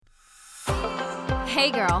Hey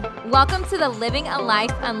girl, welcome to the Living a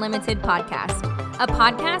Life Unlimited podcast, a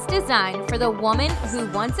podcast designed for the woman who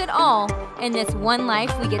wants it all in this one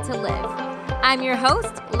life we get to live. I'm your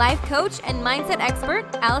host, life coach, and mindset expert,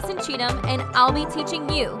 Allison Cheatham, and I'll be teaching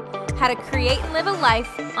you how to create and live a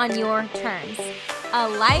life on your terms. A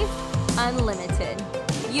life unlimited.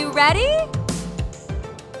 You ready?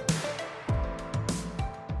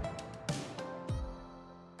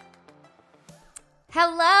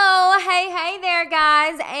 Hello, hey there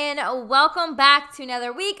guys, and welcome back to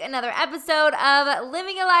another week, another episode of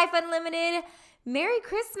Living a Life Unlimited. Merry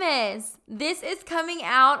Christmas. This is coming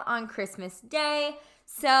out on Christmas Day,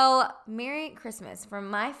 so Merry Christmas from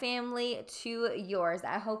my family to yours.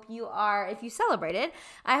 I hope you are, if you celebrate it,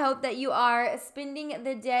 I hope that you are spending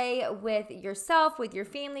the day with yourself, with your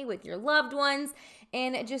family, with your loved ones,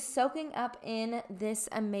 and just soaking up in this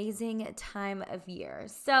amazing time of year.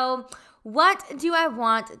 So what do I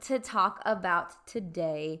want to talk about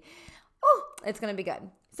today? Oh, it's going to be good.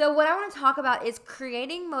 So what I want to talk about is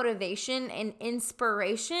creating motivation and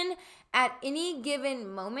inspiration at any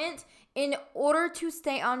given moment in order to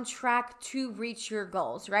stay on track to reach your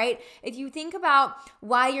goals, right? If you think about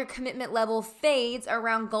why your commitment level fades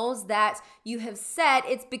around goals that you have set,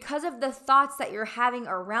 it's because of the thoughts that you're having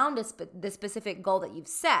around the specific goal that you've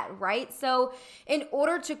set, right? So in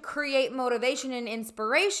order to create motivation and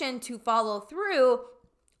inspiration to follow through,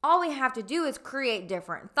 all we have to do is create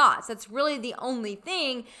different thoughts. That's really the only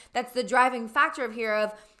thing that's the driving factor of here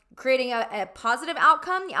of creating a positive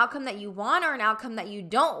outcome, the outcome that you want, or an outcome that you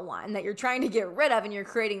don't want and that you're trying to get rid of and you're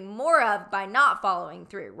creating more of by not following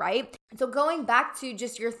through, right? So going back to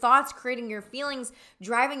just your thoughts, creating your feelings,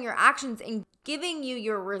 driving your actions, and giving you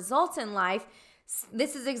your results in life,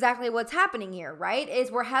 this is exactly what's happening here, right?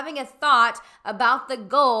 Is we're having a thought about the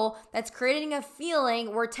goal that's creating a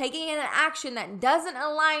feeling. We're taking an action that doesn't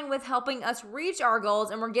align with helping us reach our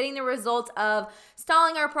goals, and we're getting the result of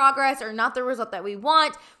stalling our progress or not the result that we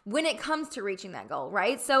want when it comes to reaching that goal,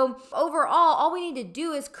 right? So overall, all we need to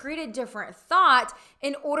do is create a different thought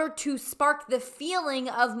in order to spark the feeling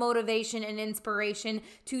of motivation and inspiration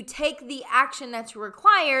to take the action that's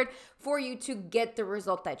required for you to get the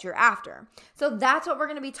result that you're after. So that's what we're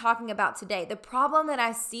going to be talking about today. The problem that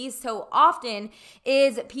I see so often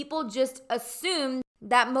is people just assume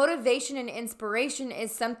that motivation and inspiration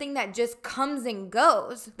is something that just comes and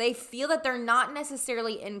goes. They feel that they're not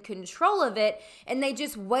necessarily in control of it, and they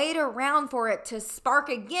just wait around for it to spark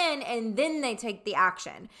again, and then they take the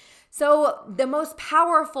action. So the most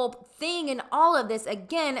powerful thing in all of this,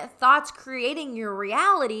 again, thoughts creating your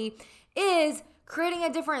reality, is creating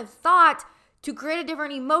a different thought to create a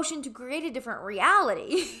different emotion, to create a different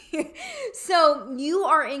reality. So you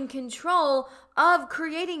are in control of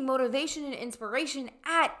creating motivation and inspiration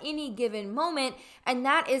at any given moment. And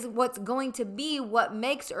that is what's going to be what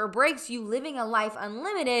makes or breaks you living a life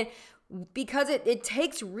unlimited, because it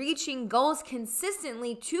takes reaching goals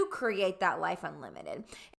consistently to create that life unlimited.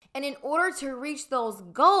 And in order to reach those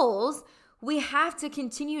goals, we have to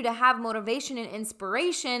continue to have motivation and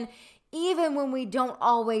inspiration even when we don't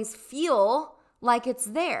always feel like it's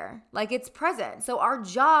there, like it's present. So our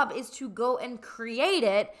job is to go and create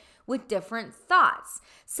it with different thoughts.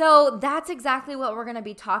 So that's exactly what we're going to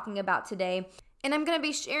be talking about today. And I'm going to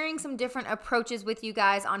be sharing some different approaches with you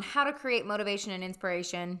guys on how to create motivation and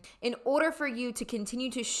inspiration in order for you to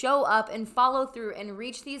continue to show up and follow through and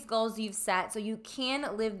reach these goals you've set so you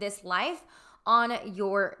can live this life on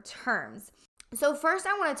your terms. So first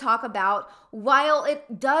I want to talk about, while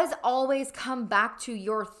it does always come back to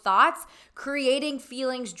your thoughts, creating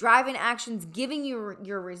feelings, driving actions, giving you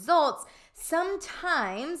your results,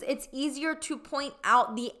 sometimes it's easier to point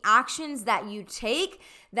out the actions that you take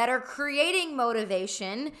that are creating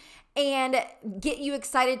motivation and get you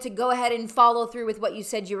excited to go ahead and follow through with what you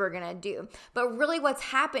said you were going to do. But really what's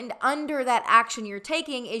happened under that action you're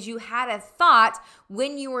taking is you had a thought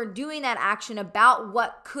when you were doing that action about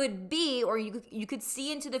what could be, or you could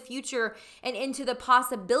see into the future and into the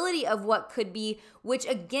possibility of what could be, which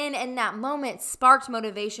again in that moment sparked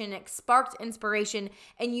motivation, it sparked inspiration,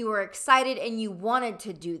 and you were excited and you wanted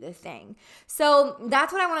to do the thing. So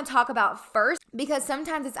that's what I want to talk about first, because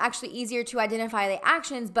sometimes it's actually easier to identify the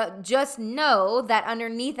actions, but just know that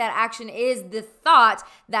underneath that action is the thought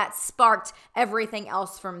that sparked everything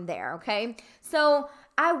else from there, okay? So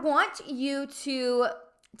I want you to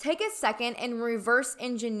take a second and reverse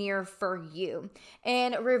engineer for you.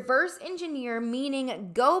 And reverse engineer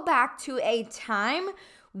meaning go back to a time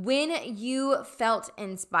when you felt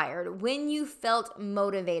inspired, when you felt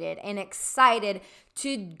motivated and excited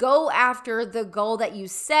to go after the goal that you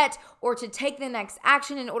set or to take the next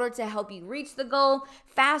action in order to help you reach the goal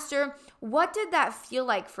faster. What did that feel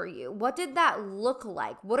like for you? What did that look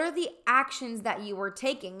like? What are the actions that you were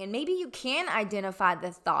taking? And maybe you can identify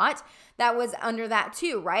the thought that was under that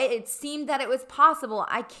too, right? It seemed that it was possible.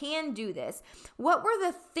 I can do this. What were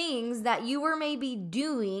the things that you were maybe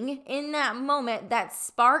doing in that moment that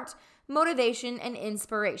sparked motivation and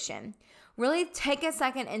inspiration? Really take a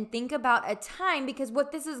second and think about a time, because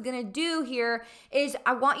what this is going to do here is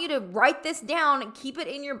I want you to write this down, keep it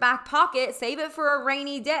in your back pocket, save it for a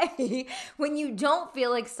rainy day when you don't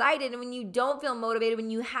feel excited and when you don't feel motivated, when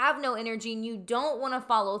you have no energy and you don't want to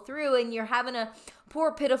follow through and you're having a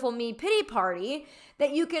poor, pitiful me pity party,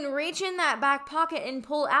 that you can reach in that back pocket and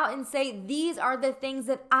pull out and say, these are the things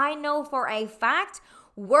that I know for a fact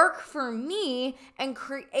work for me and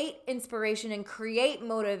create inspiration and create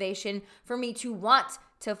motivation for me to want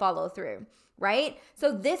to follow through, right?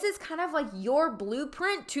 So this is kind of like your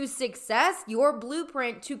blueprint to success, your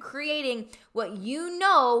blueprint to creating what you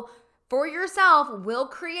know for yourself will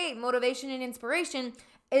create motivation and inspiration,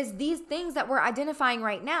 is these things that we're identifying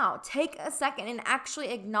right now. Take a second and actually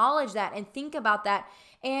acknowledge that and think about that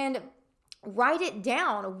and write it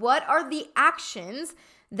down. What are the actions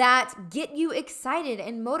that get you excited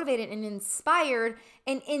and motivated and inspired?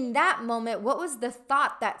 And in that moment, what was the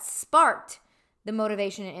thought that sparked the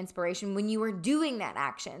motivation and inspiration when you were doing that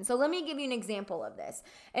action? So let me give you an example of this.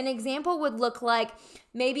 An example would look like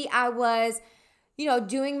maybe I was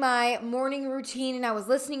doing my morning routine and I was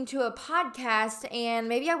listening to a podcast and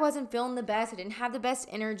maybe I wasn't feeling the best. I didn't have the best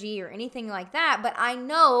energy or anything like that. But I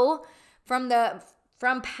know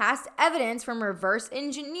from past evidence, from reverse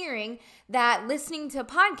engineering, that listening to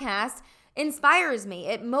podcasts inspires me.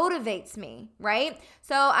 It motivates me, right?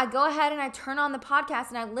 So I go ahead and I turn on the podcast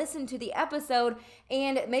and I listen to the episode,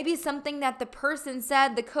 and maybe something that the person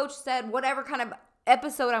said, the coach said, whatever kind of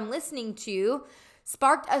episode I'm listening to,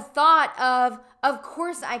 sparked a thought of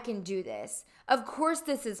course I can do this. Of course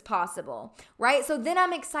this is possible, right? So then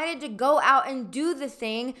I'm excited to go out and do the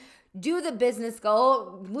thing, do the business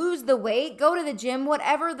goal, lose the weight, go to the gym,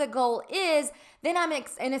 whatever the goal is. Then I'm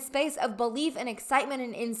in a space of belief and excitement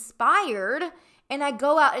and inspired, and I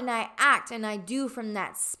go out and I act and I do from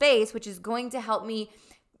that space, which is going to help me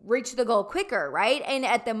reach the goal quicker, right? And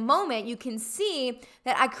at the moment, you can see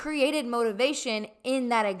that I created motivation in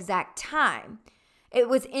that exact time. It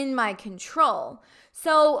was in my control.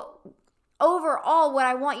 So overall, what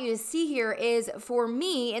I want you to see here is, for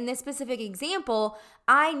me, in this specific example,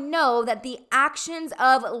 I know that the actions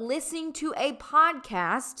of listening to a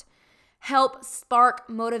podcast help spark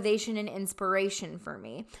motivation and inspiration for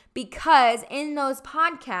me, because in those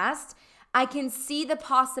podcasts, I can see the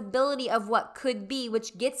possibility of what could be,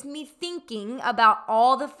 which gets me thinking about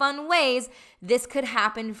all the fun ways this could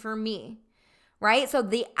happen for me. Right? So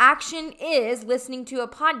the action is listening to a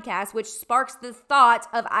podcast, which sparks the thought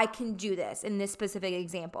of I can do this in this specific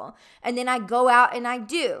example. And then I go out and I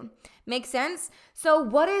do. Make sense? So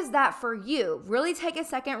what is that for you? Really take a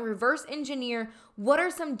second, reverse engineer. What are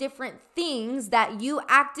some different things that you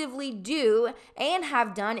actively do and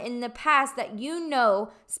have done in the past that you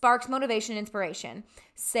know sparks motivation and inspiration?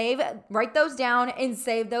 Write those down and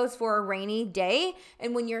save those for a rainy day.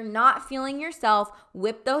 And when you're not feeling yourself,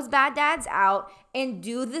 whip those bad dads out and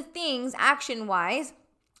do the things action-wise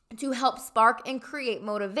to help spark and create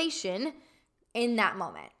motivation in that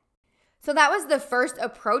moment. So that was the first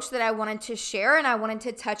approach that I wanted to share and I wanted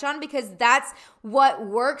to touch on, because that's what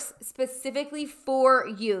works specifically for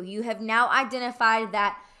you. You have now identified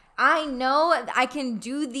that I know I can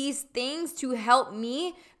do these things to help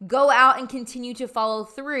me go out and continue to follow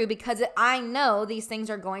through, because I know these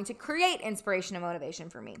things are going to create inspiration and motivation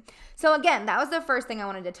for me. So again, that was the first thing I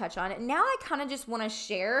wanted to touch on. Now I kind of just want to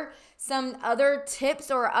share some other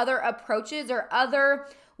tips or other approaches or other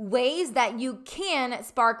ways that you can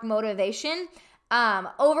spark motivation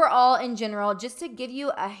overall in general, just to give you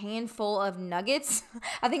a handful of nuggets.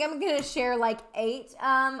 I think I'm going to share like 8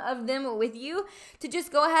 of them with you to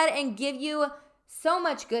just go ahead and give you so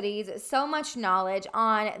much goodies, so much knowledge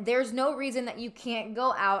on there's no reason that you can't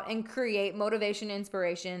go out and create motivation,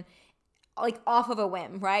 inspiration, like off of a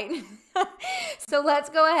whim, right? So let's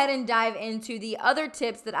go ahead and dive into the other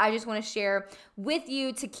tips that I just want to share with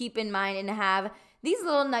you to keep in mind and have these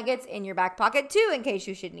little nuggets in your back pocket too, in case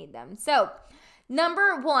you should need them. So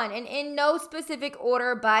number 1, and in no specific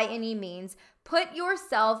order by any means, put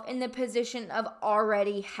yourself in the position of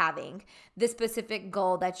already having the specific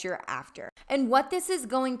goal that you're after. And what this is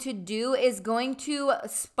going to do is going to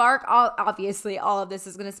spark, obviously all of this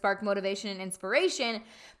is going to spark motivation and inspiration,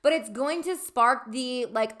 but it's going to spark the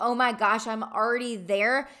like, oh my gosh, I'm already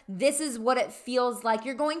there. This is what it feels like.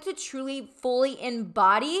 You're going to truly fully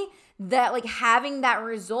embody that, like having that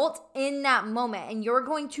result in that moment. And you're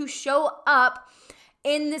going to show up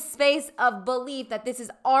in the space of belief that this is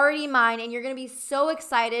already mine, and you're going to be so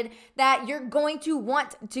excited that you're going to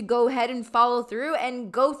want to go ahead and follow through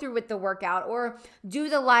and go through with the workout or do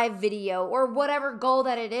the live video or whatever goal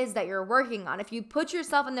that it is that you're working on. If you put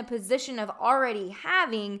yourself in the position of already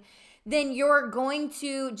having, then you're going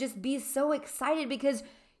to just be so excited because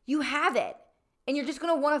you have it. And you're just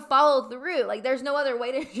going to want to follow through. Like there's no other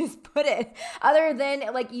way to just put it other than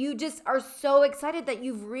like you just are so excited that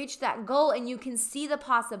you've reached that goal and you can see the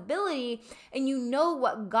possibility and you know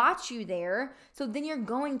what got you there. So then you're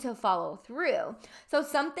going to follow through. So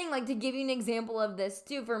something like, to give you an example of this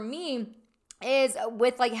too, for me, is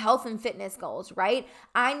with like health and fitness goals, right?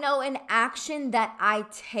 I know an action that I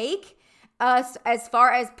take as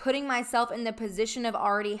far as putting myself in the position of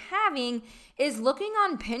already having is looking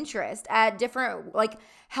on Pinterest at different like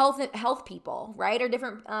health people, right? Or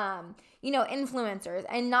different, influencers,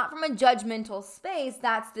 and not from a judgmental space.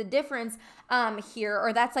 That's the difference here,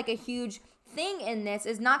 or that's like a huge thing in this,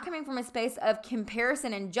 is not coming from a space of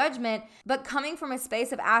comparison and judgment, but coming from a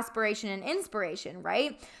space of aspiration and inspiration,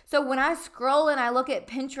 right? So when I scroll and I look at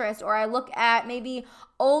Pinterest, or I look at maybe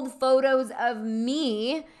old photos of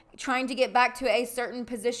me trying to get back to a certain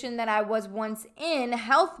position that I was once in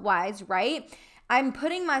health-wise, right? I'm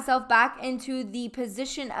putting myself back into the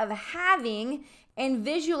position of having and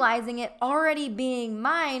visualizing it already being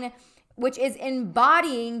mine, which is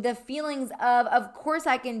embodying the feelings of course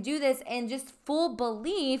I can do this, and just full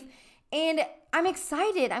belief. And I'm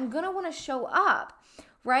excited. I'm going to want to show up,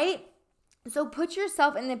 right? So put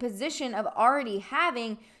yourself in the position of already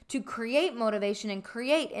having to create motivation and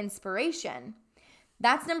create inspiration.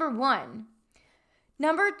 That's number one.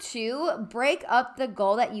 Number two, break up the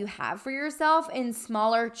goal that you have for yourself in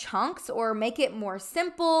smaller chunks, or make it more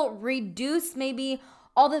simple. Reduce maybe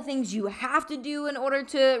all the things you have to do in order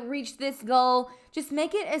to reach this goal. Just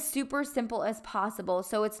make it as super simple as possible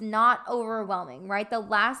so it's not overwhelming, right? The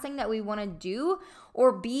last thing that we want to do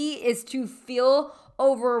or be is to feel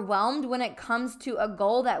overwhelmed when it comes to a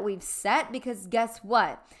goal that we've set, because guess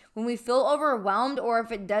what? When we feel overwhelmed, or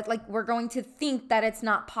if it does, like we're going to think that it's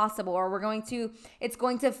not possible, or it's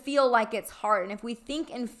going to feel like it's hard. And if we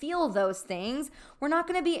think and feel those things, we're not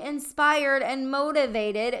going to be inspired and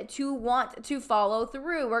motivated to want to follow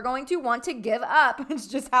through. We're going to want to give up. It's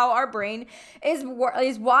just how our brain is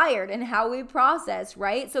wired and how we process,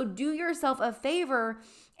 right? So do yourself a favor,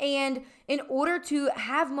 and in order to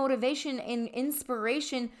have motivation and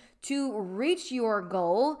inspiration to reach your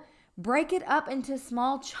goal, break it up into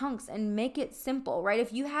small chunks and make it simple, right?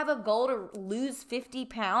 If you have a goal to lose 50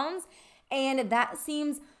 pounds and that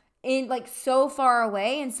seems so far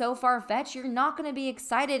away and so far-fetched, you're not going to be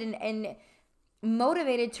excited and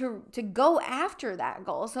motivated to go after that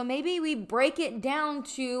goal. So maybe we break it down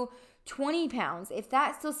to 20 pounds. If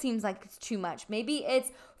that still seems like it's too much, maybe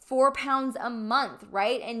it's 4 pounds a month,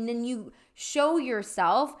 right? And then you show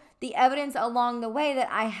yourself the evidence along the way that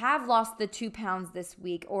I have lost the 2 pounds this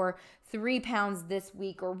week, or 3 pounds this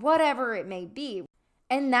week, or whatever it may be.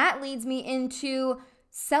 And that leads me into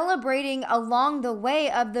celebrating along the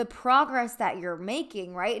way of the progress that you're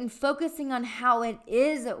making, right? And focusing on how it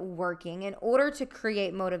is working in order to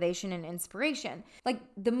create motivation and inspiration. Like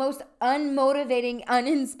the most unmotivating,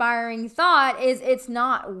 uninspiring thought is it's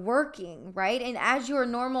not working, right? And as your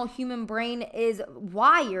normal human brain is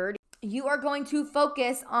wired, you are going to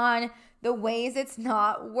focus on the ways it's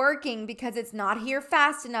not working because it's not here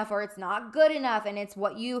fast enough, or it's not good enough, and it's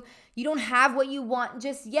what you don't have what you want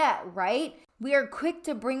just yet, right? We are quick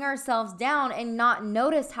to bring ourselves down and not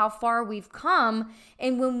notice how far we've come.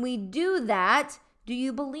 And when we do that, do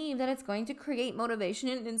you believe that it's going to create motivation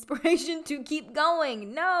and inspiration to keep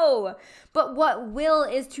going? No. But what will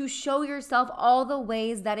is to show yourself all the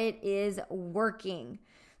ways that it is working.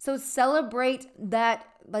 So celebrate that,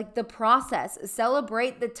 like the process,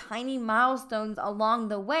 celebrate the tiny milestones along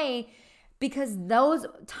the way, because those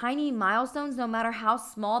tiny milestones, no matter how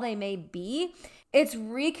small they may be, it's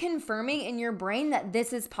reconfirming in your brain that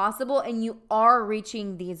this is possible and you are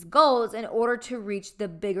reaching these goals in order to reach the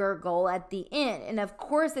bigger goal at the end. And of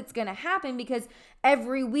course it's going to happen because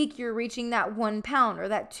every week you're reaching that 1 pound or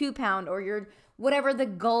that 2 pound or your whatever the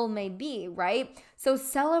goal may be, right? So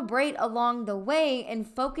celebrate along the way and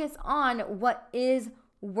focus on what is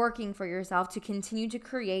working for yourself to continue to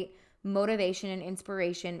create motivation and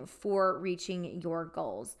inspiration for reaching your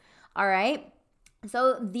goals. All right.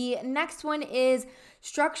 So the next one is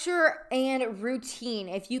structure and routine.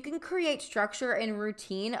 If you can create structure and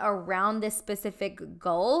routine around this specific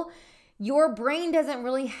goal, your brain doesn't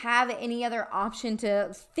really have any other option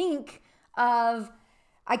to think of,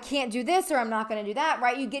 I can't do this or I'm not going to do that,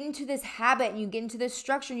 right? You get into this habit and you get into this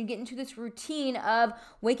structure and you get into this routine of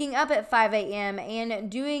waking up at 5 a.m.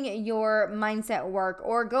 and doing your mindset work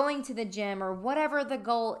or going to the gym or whatever the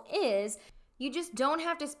goal is. You just don't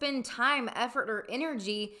have to spend time, effort, or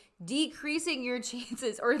energy decreasing your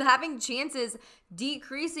chances or having chances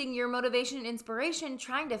decreasing your motivation and inspiration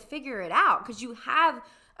trying to figure it out, because you have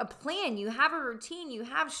a plan, you have a routine, you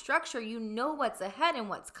have structure, you know what's ahead and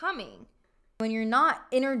what's coming. When you're not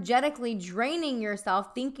energetically draining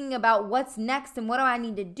yourself thinking about what's next and what do I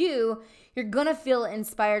need to do, you're going to feel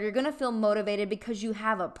inspired, you're going to feel motivated because you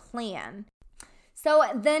have a plan. So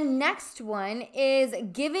the next one is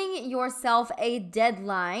giving yourself a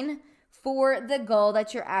deadline for the goal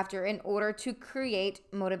that you're after in order to create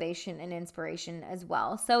motivation and inspiration as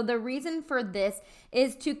well. So the reason for this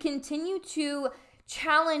is to continue to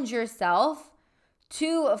challenge yourself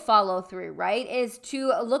to follow through, right? Is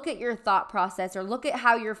to look at your thought process or look at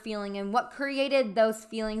how you're feeling and what created those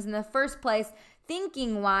feelings in the first place,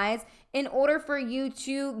 thinking wise, in order for you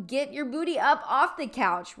to get your booty up off the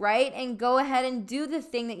couch, right? And go ahead and do the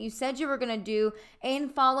thing that you said you were going to do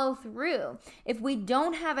and follow through. If we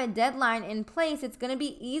don't have a deadline in place, it's going to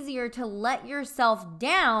be easier to let yourself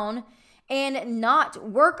down and not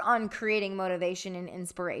work on creating motivation and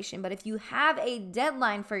inspiration. But if you have a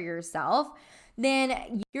deadline for yourself,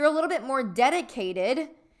 then you're a little bit more dedicated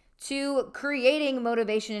to creating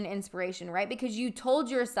motivation and inspiration, right? Because you told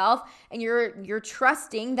yourself and you're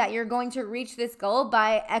trusting that you're going to reach this goal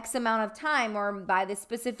by X amount of time or by this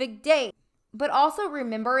specific date. But also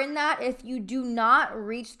remember in that if you do not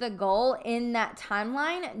reach the goal in that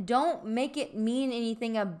timeline, don't make it mean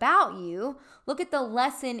anything about you. Look at the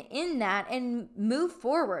lesson in that and move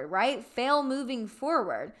forward, right? Fail moving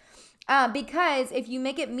forward. Because if you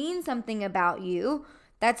make it mean something about you,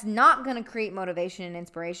 that's not going to create motivation and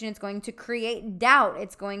inspiration. It's going to create doubt.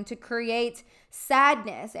 It's going to create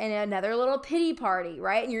sadness and another little pity party,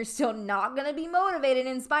 right? And you're still not going to be motivated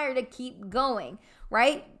and inspired to keep going,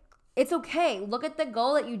 right? It's okay. Look at the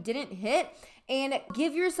goal that you didn't hit and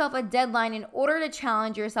give yourself a deadline in order to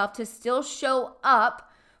challenge yourself to still show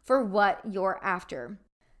up for what you're after.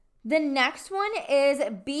 The next one is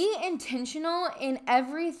be intentional in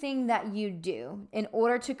everything that you do in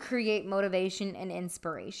order to create motivation and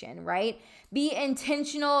inspiration, right? Be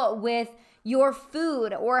intentional with your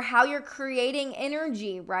food or how you're creating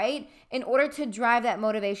energy, right? In order to drive that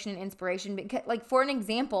motivation and inspiration. Because, like, for an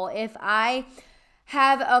example, if I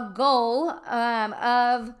have a goal of,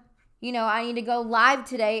 I need to go live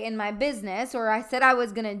today in my business, or I said I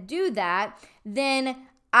was going to do that, then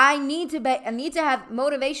I need to have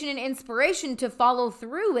motivation and inspiration to follow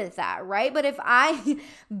through with that, right? But if I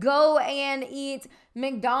go and eat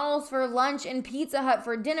McDonald's for lunch and Pizza Hut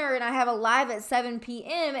for dinner and I have a live at 7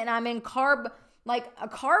 p.m. and I'm in a carb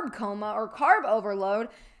coma or carb overload,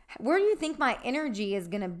 where do you think my energy is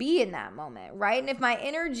going to be in that moment, right? And if my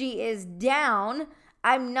energy is down,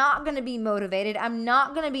 I'm not going to be motivated. I'm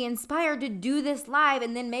not going to be inspired to do this live.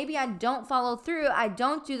 And then maybe I don't follow through. I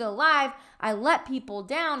don't do the live. I let people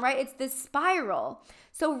down, right? It's this spiral.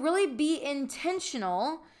 So really be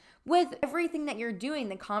intentional with everything that you're doing,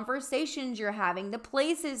 the conversations you're having, the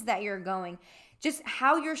places that you're going, just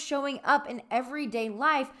how you're showing up in everyday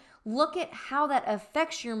life. Look at how that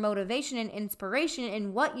affects your motivation and inspiration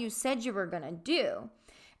and what you said you were going to do.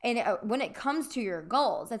 And when it comes to your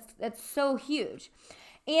goals, that's so huge.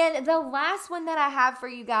 And the last one that I have for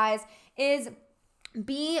you guys is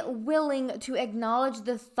be willing to acknowledge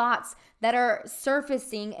the thoughts that are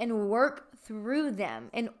surfacing and work through them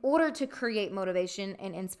in order to create motivation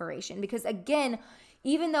and inspiration. Because again,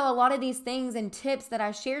 even though a lot of these things and tips that I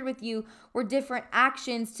shared with you were different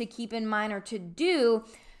actions to keep in mind or to do,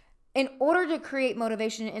 in order to create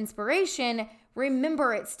motivation and inspiration,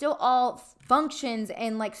 remember, it still all functions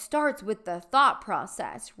and starts with the thought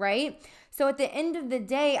process, right? So at the end of the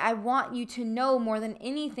day, I want you to know more than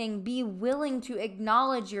anything, be willing to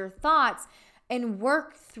acknowledge your thoughts and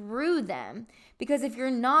work through them. Because if you're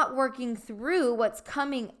not working through what's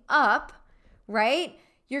coming up, right,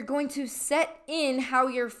 you're going to set in how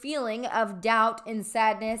you're feeling of doubt and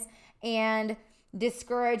sadness and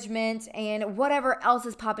discouragement and whatever else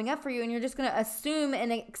is popping up for you, and you're just going to assume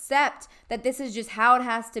and accept that this is just how it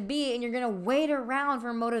has to be, and you're going to wait around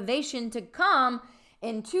for motivation to come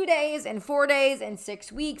in 2 days and 4 days and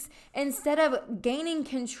 6 weeks instead of gaining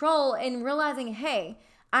control and realizing, hey,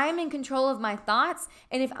 I'm in control of my thoughts.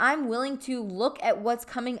 And if I'm willing to look at what's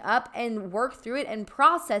coming up and work through it and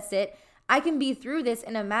process it, I can be through this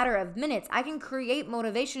in a matter of minutes. I can create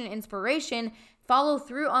motivation and inspiration, follow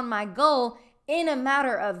through on my goal in a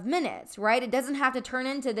matter of minutes, right? It doesn't have to turn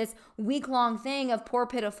into this week-long thing of poor,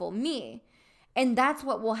 pitiful me. And that's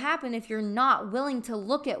what will happen if you're not willing to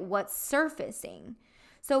look at what's surfacing.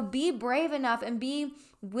 So be brave enough and be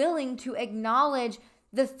willing to acknowledge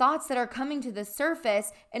the thoughts that are coming to the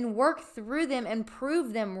surface and work through them and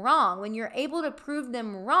prove them wrong. When you're able to prove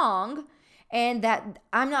them wrong, and that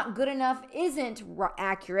I'm not good enough isn't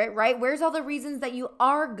accurate, right? Where's all the reasons that you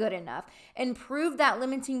are good enough? And prove that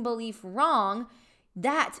limiting belief wrong.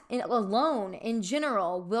 That alone, in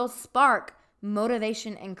general, will spark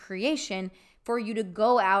motivation and creation for you to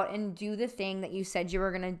go out and do the thing that you said you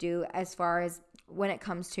were going to do as far as when it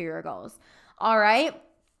comes to your goals. All right.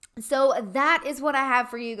 So that is what I have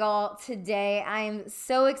for you all today. I am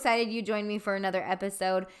so excited you joined me for another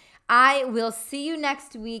episode. I will see you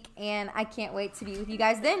next week, and I can't wait to be with you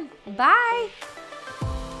guys then. Bye.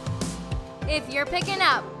 If you're picking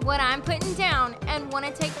up what I'm putting down and want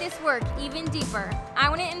to take this work even deeper, I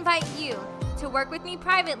want to invite you to work with me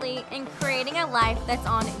privately in creating a life that's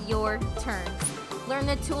on your terms. Learn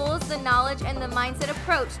the tools, the knowledge, and the mindset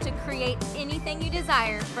approach to create anything you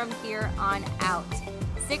desire from here on out.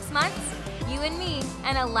 6 months, you and me,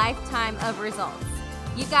 and a lifetime of results.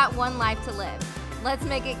 You got one life to live. Let's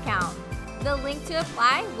make it count. The link to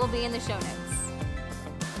apply will be in the show notes.